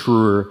better and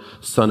truer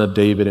son of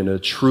David and a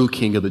true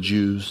king of the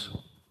Jews.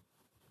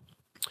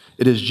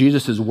 It is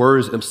Jesus'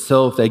 words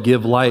himself that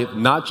give life,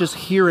 not just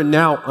here and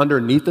now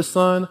underneath the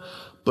sun,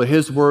 but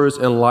his words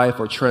in life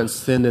are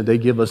transcendent. They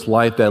give us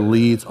life that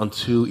leads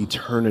unto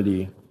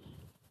eternity.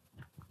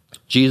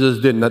 Jesus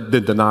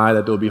didn't deny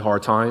that there will be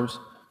hard times.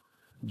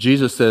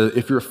 Jesus said,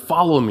 if you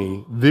follow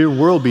me, there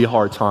will be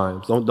hard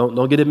times.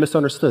 Don't get it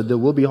misunderstood. There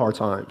will be hard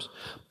times.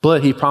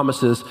 But he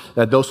promises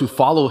that those who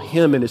follow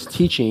him in his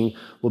teaching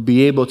will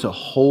be able to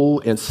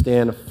hold and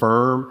stand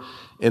firm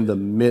in the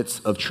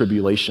midst of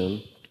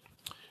tribulation.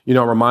 You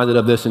know, I'm reminded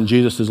of this in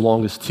Jesus'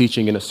 longest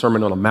teaching in the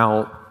Sermon on the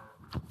Mount.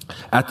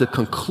 At the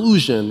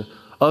conclusion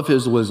of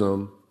his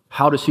wisdom,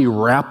 how does he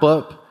wrap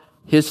up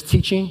his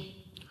teaching?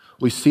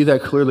 We see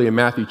that clearly in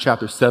Matthew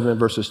chapter 7,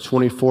 verses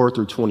 24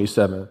 through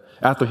 27.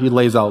 After he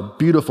lays out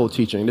beautiful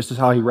teaching, this is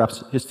how he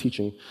wraps his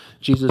teaching.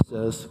 Jesus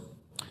says,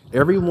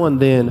 everyone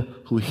then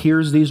who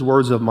hears these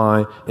words of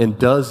mine and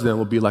does them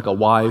will be like a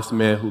wise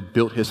man who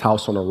built his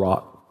house on a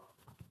rock.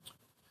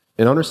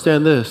 And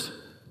understand this,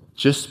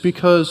 just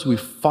because we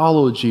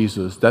follow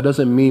Jesus, that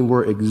doesn't mean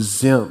we're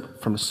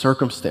exempt from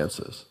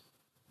circumstances.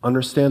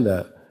 Understand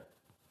that.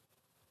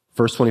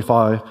 Verse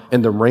 25,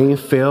 and the rain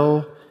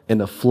fell, and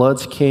the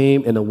floods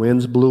came, and the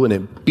winds blew, and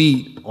it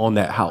beat on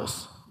that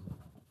house.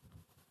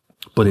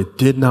 But it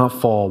did not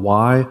fall.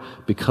 Why?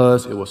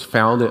 Because it was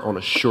founded on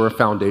a sure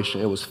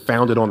foundation. It was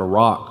founded on a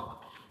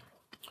rock.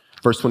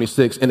 Verse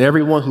 26, and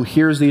everyone who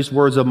hears these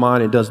words of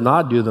mine and does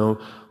not do them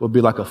will be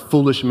like a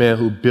foolish man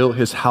who built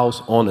his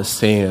house on the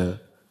sand,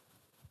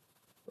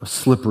 a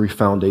slippery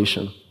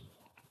foundation.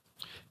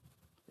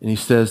 And he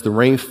says, the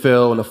rain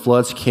fell, and the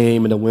floods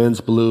came, and the winds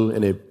blew,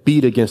 and it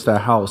beat against that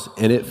house,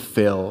 and it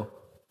fell.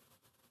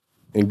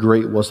 And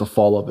great was the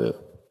fall of it.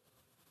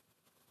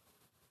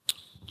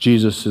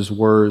 Jesus'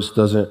 words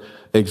doesn't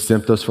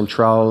exempt us from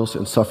trials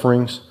and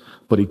sufferings,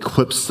 but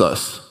equips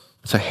us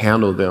to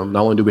handle them.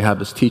 Not only do we have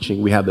this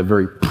teaching, we have the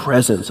very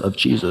presence of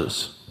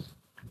Jesus.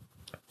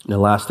 And the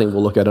last thing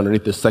we'll look at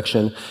underneath this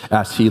section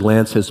as he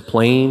lands his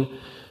plane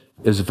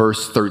is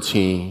verse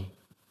 13,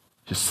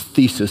 his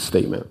thesis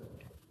statement.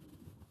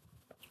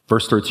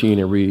 Verse 13,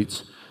 it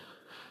reads,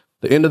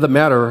 the end of the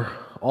matter,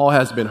 all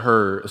has been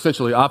heard.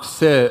 Essentially, I've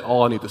said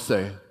all I need to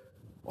say.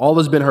 All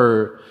has been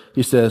heard.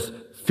 He says,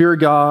 fear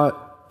God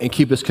and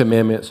keep his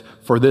commandments,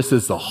 for this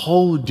is the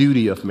whole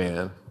duty of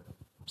man.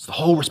 It's the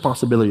whole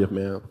responsibility of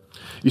man.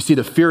 You see,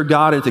 to fear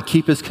God and to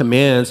keep his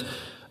commands,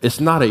 it's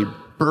not a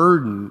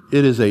burden.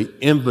 It is an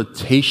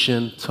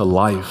invitation to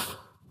life.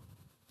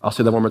 I'll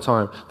say that one more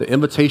time. The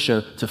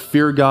invitation to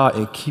fear God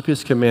and keep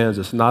his commands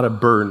is not a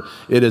burden.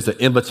 It is an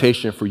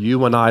invitation for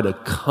you and I to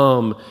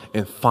come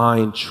and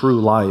find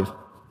true life.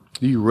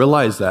 Do you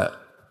realize that?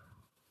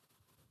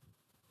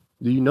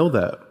 Do you know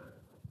that?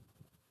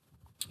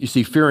 You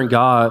see, fearing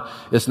God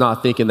is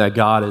not thinking that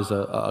God is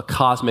a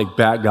cosmic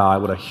bad guy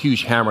with a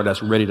huge hammer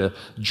that's ready to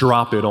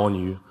drop it on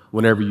you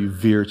whenever you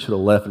veer to the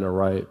left and the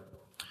right.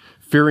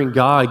 Fearing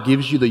God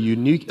gives you the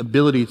unique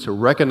ability to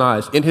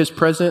recognize in his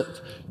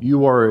presence,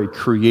 you are a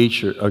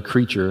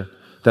creature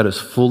that is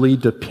fully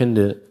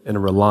dependent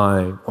and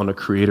relying on the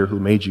creator who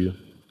made you.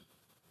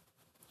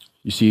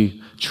 You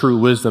see, true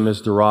wisdom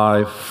is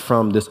derived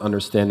from this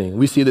understanding.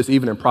 We see this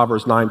even in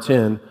Proverbs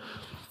 9:10,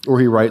 where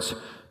he writes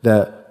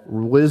that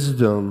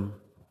reminds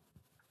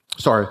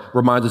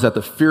us that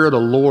the fear of the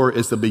Lord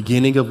is the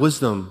beginning of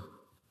wisdom.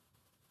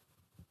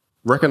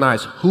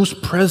 Recognize whose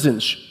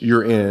presence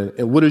you're in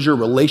and what is your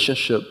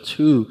relationship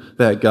to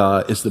that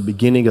God is the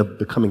beginning of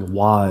becoming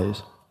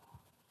wise.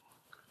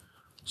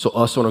 So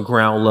us on a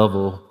ground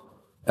level,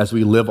 as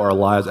we live our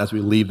lives, as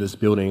we leave this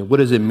building, what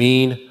does it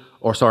mean?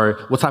 What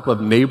type of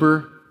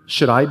neighbor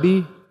should I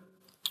be?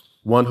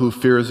 One who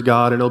fears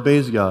God and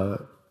obeys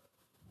God.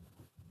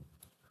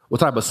 What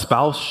type of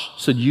spouse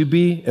should you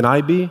be and I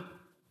be?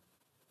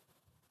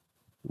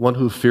 One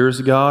who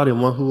fears God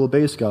and one who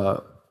obeys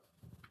God.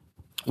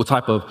 What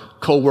type of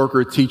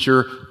coworker,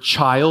 teacher,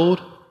 child,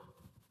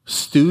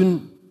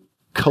 student,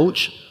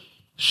 coach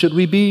should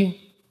we be?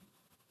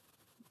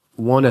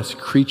 One as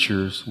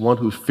creatures, one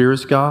who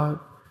fears God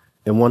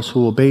and one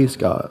who obeys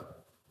God.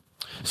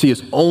 See,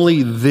 it's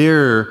only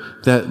there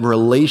that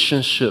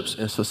relationships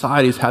and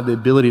societies have the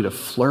ability to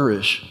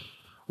flourish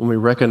when we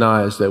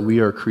recognize that we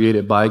are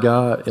created by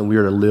God and we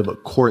are to live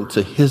according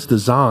to his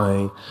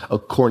design,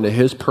 according to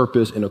his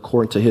purpose, and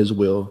according to his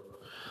will.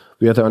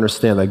 We have to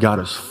understand that God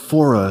is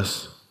for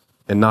us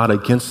and not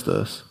against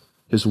us.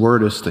 His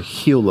word is to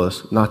heal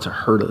us, not to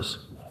hurt us.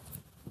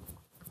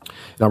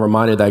 And I'm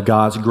reminded that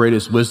God's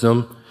greatest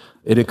wisdom,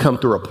 it didn't come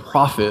through a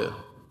prophet,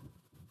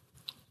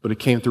 but it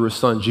came through his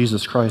son,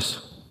 Jesus Christ.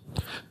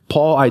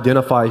 Paul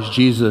identifies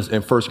Jesus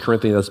in 1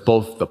 Corinthians as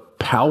both the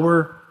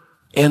power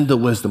and the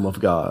wisdom of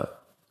God.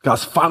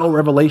 God's final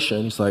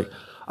revelation, he's like,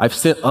 I've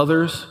sent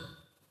others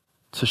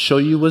to show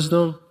you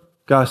wisdom.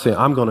 God's saying,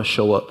 I'm going to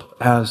show up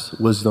as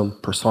wisdom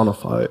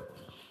personified.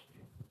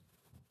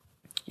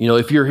 You know,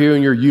 if you're here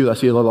in your youth, I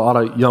see a lot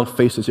of young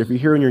faces. If you're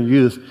here in your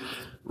youth,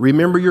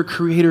 remember your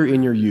creator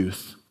in your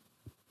youth.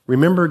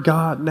 Remember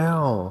God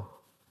now.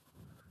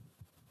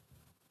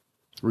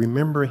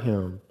 Remember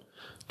him.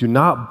 Do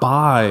not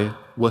buy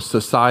what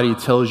society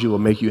tells you will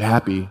make you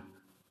happy.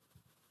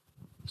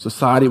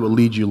 Society will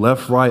lead you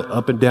left, right,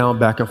 up and down,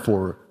 back and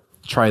forward.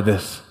 Try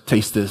this,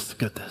 taste this,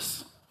 get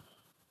this.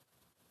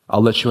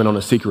 I'll let you in on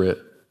a secret.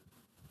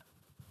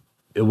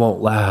 It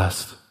won't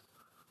last.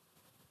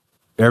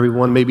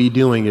 Everyone may be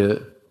doing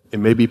it. It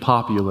may be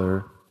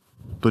popular,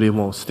 but it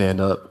won't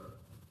stand up.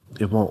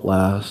 It won't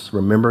last.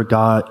 Remember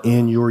God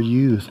in your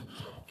youth.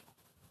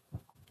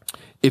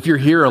 If you're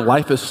here and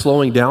life is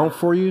slowing down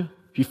for you,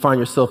 if you find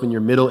yourself in your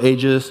middle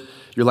ages,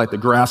 you're like the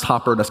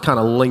grasshopper that's kind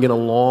of linging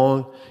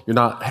along. You're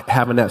not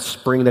having that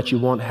spring that you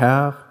want to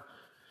have.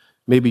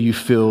 Maybe you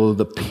feel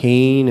the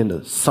pain and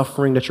the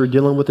suffering that you're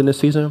dealing with in this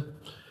season.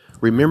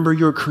 Remember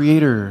your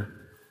creator.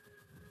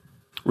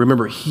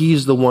 Remember,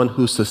 he's the one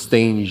who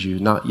sustains you,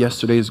 not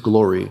yesterday's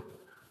glory.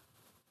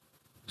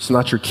 It's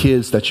not your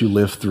kids that you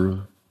live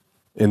through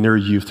in their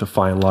youth to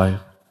find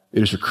life.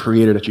 It is your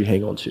creator that you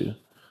hang on to.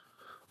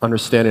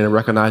 Understanding and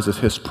recognizes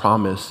his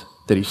promise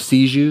that he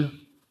sees you,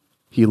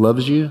 he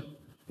loves you,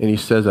 and he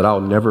says that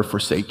I'll never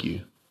forsake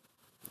you.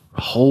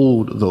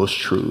 Hold those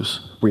truths.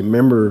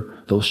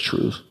 Remember those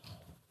truths.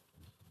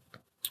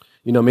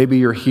 You know, maybe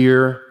you're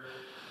here,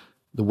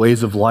 the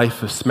ways of life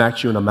have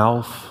smacked you in the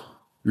mouth.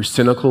 You're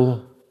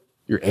cynical,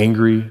 you're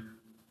angry,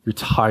 you're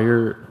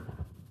tired,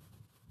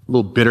 a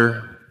little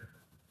bitter.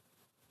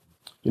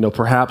 You know,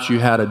 perhaps you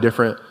had a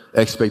different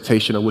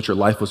expectation of what your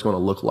life was going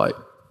to look like.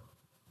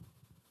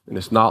 And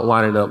it's not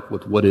lining up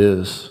with what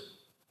is.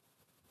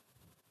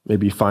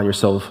 Maybe you find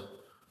yourself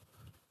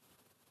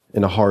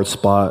in a hard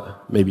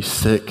spot, maybe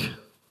sick.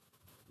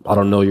 I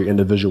don't know your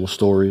individual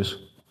stories.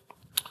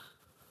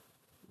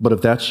 But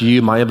if that's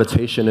you, my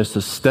invitation is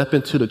to step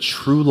into the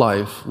true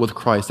life with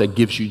Christ that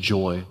gives you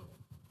joy.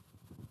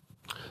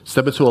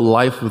 Step into a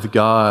life with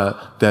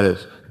God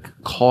that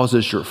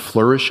causes your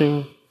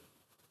flourishing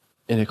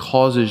and it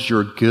causes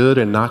your good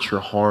and not your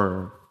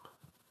harm.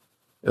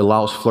 It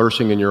allows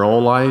flourishing in your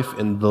own life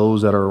and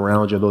those that are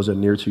around you, those that are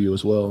near to you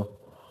as well.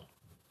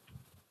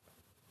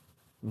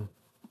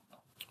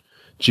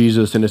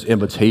 Jesus, in his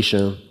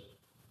invitation,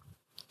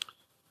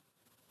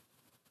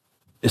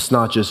 it's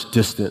not just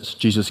distance.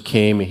 Jesus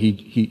came and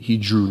he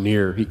drew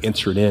near. He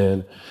entered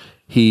in.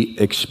 He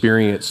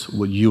experienced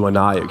what you and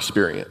I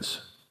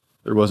experience.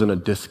 There wasn't a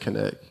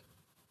disconnect.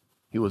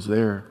 He was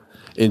there.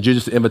 In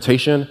Jesus'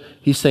 invitation,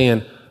 he's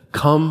saying,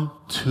 come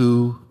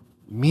to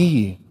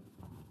me.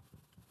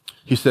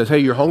 He says, hey,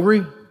 you're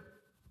hungry?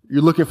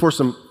 You're looking for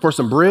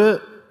some bread?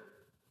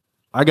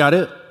 I got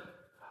it.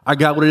 I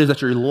got what it is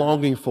that you're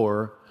longing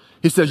for.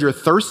 He says, you're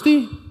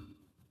thirsty?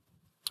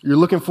 You're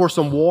looking for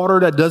some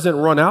water that doesn't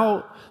run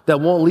out, that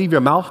won't leave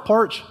your mouth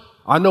parched?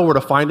 I know where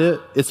to find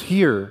it. It's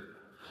here.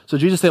 So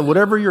Jesus said,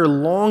 whatever your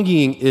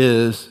longing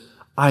is,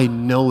 I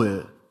know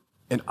it,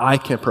 and I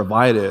can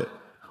provide it.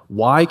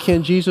 Why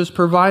can Jesus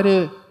provide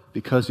it?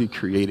 Because he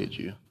created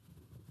you.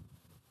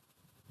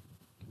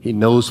 He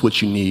knows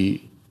what you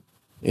need,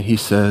 and he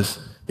says,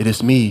 it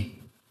is me.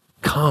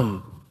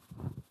 Come.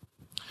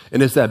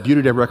 And it's that beauty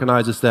that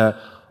recognizes that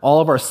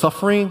all of our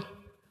suffering,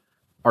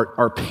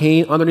 our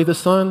pain underneath the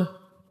sun,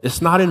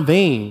 it's not in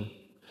vain.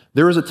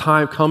 There is a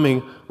time coming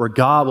where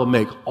God will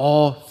make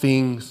all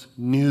things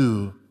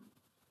new.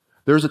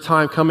 There's a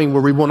time coming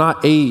where we will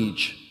not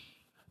age.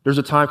 There's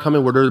a time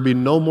coming where there will be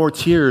no more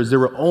tears. There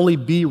will only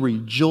be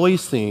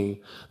rejoicing.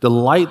 The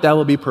light that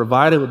will be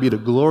provided will be the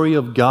glory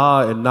of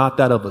God and not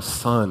that of a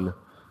sun.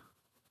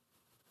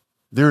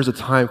 There's a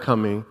time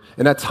coming,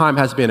 and that time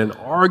has been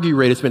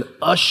inaugurated, it's been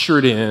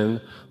ushered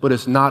in, but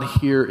it's not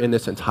here in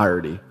its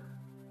entirety.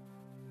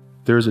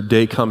 There's a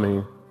day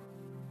coming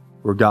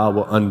where God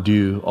will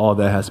undo all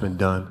that has been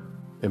done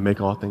and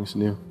make all things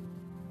new.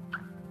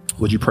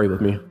 Would you pray with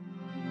me?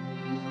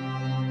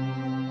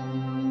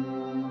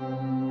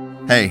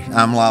 Hey,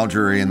 I'm Lyle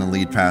Drury and the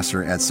lead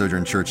pastor at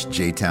Sojourn Church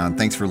J-Town.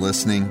 Thanks for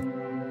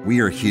listening. We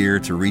are here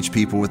to reach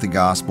people with the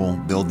gospel,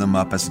 build them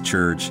up as a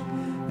church,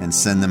 and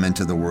send them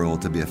into the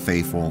world to be a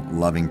faithful,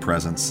 loving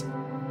presence.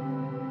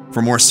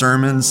 For more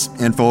sermons,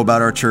 info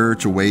about our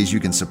church, or ways you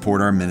can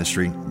support our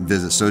ministry,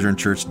 visit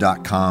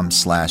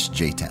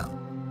sojournchurch.com/jtown.